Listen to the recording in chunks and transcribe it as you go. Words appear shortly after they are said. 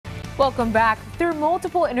Welcome back. Through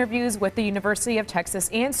multiple interviews with the University of Texas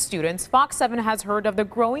and students, Fox 7 has heard of the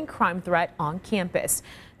growing crime threat on campus.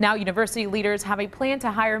 Now, university leaders have a plan to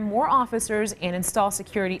hire more officers and install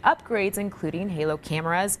security upgrades, including Halo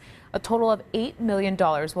cameras. A total of $8 million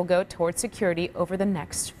will go towards security over the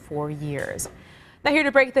next 4 years. Now, here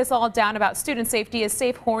to break this all down about student safety is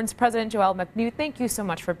Safe Horns President Joelle McNew. Thank you so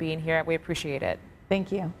much for being here. We appreciate it.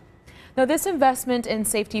 Thank you. Now, this investment in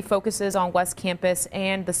safety focuses on West Campus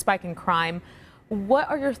and the spike in crime. What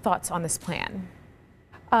are your thoughts on this plan?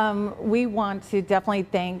 We want to definitely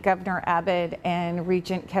thank Governor Abbott and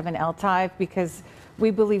Regent Kevin Eltife, because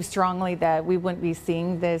we believe strongly that we wouldn't be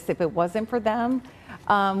seeing this if it wasn't for them.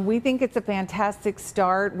 We think it's a fantastic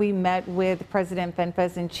start. We met with President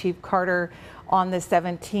Fenfez and Chief Carter on the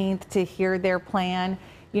 17th to hear their plan.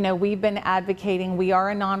 You know, we've been advocating. We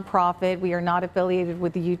are a nonprofit. We are not affiliated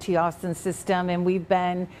with the UT Austin system, and we've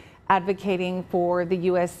been advocating for the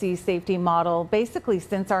USC safety model basically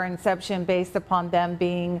since our inception, based upon them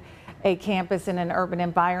being a campus in an urban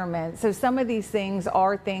environment. So some of these things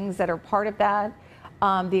are things that are part of that.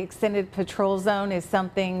 The extended patrol zone is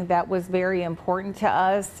something that was very important to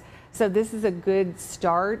us. So this is a good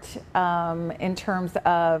start in terms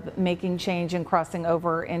of making change and crossing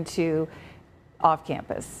over into off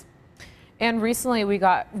campus. And recently we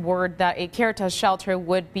got word that a Caritas shelter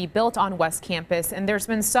would be built on West Campus, and there's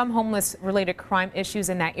been some homeless related crime issues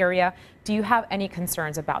in that area. Do you have any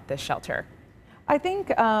concerns about this shelter? I think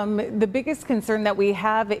the biggest concern that we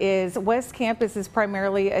have is West Campus is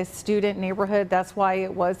primarily a student neighborhood. That's why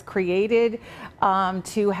it was created,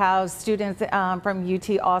 to house students from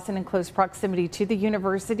UT Austin in close proximity to the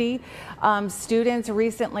university. Students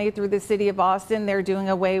recently, through the city of Austin, they're doing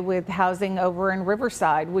away with housing over in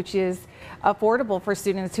Riverside, which is affordable for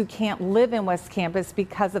students who can't live in West Campus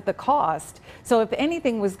because of the cost. So if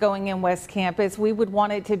anything was going in West Campus, we would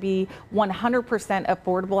want it to be 100%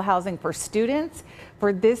 affordable housing for students.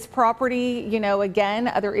 For this property, you know, again,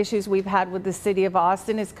 other issues we've had with the city of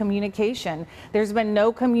Austin is communication. There's been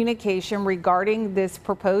no communication regarding this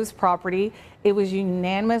proposed property. It was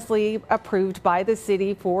unanimously approved by the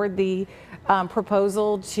city for the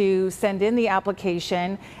proposal to send in the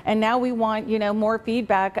application, and now we want, you know, more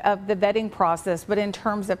feedback of the vetting process. But in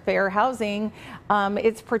terms of fair housing,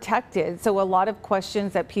 it's protected. So a lot of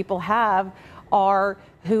questions that people have are,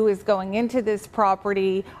 who is going into this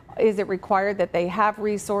property? Is it required that they have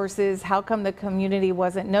resources? How come the community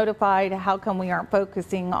wasn't notified? How come we aren't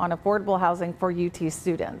focusing on affordable housing for UT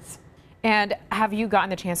students? And have you gotten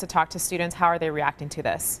the chance to talk to students? How are they reacting to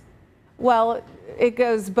this? Well, it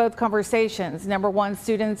goes both conversations. Number one,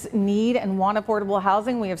 students need and want affordable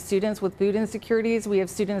housing. We have students with food insecurities. We have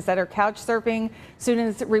students that are couch surfing,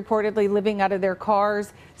 students reportedly living out of their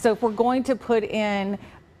cars. So if we're going to put in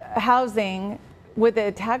housing with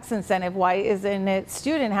a tax incentive, why isn't it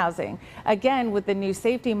student housing? Again, with the new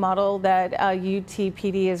safety model that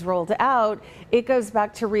UTPD has rolled out, it goes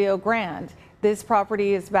back to Rio Grande. This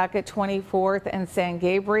property is back at 24th and San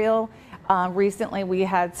Gabriel. Recently, we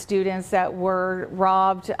had students that were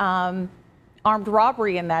robbed, armed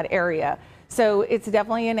robbery in that area. So it's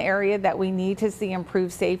definitely an area that we need to see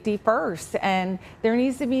improved safety first. And there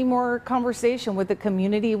needs to be more conversation with the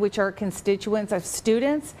community, which are constituents of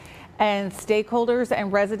students and stakeholders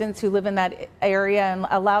and residents who live in that area, and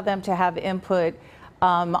allow them to have input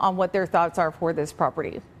on what their thoughts are for this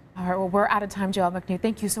property. All right, well, we're out of time, Joelle McNew.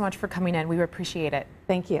 Thank you so much for coming in. We appreciate it.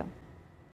 Thank you.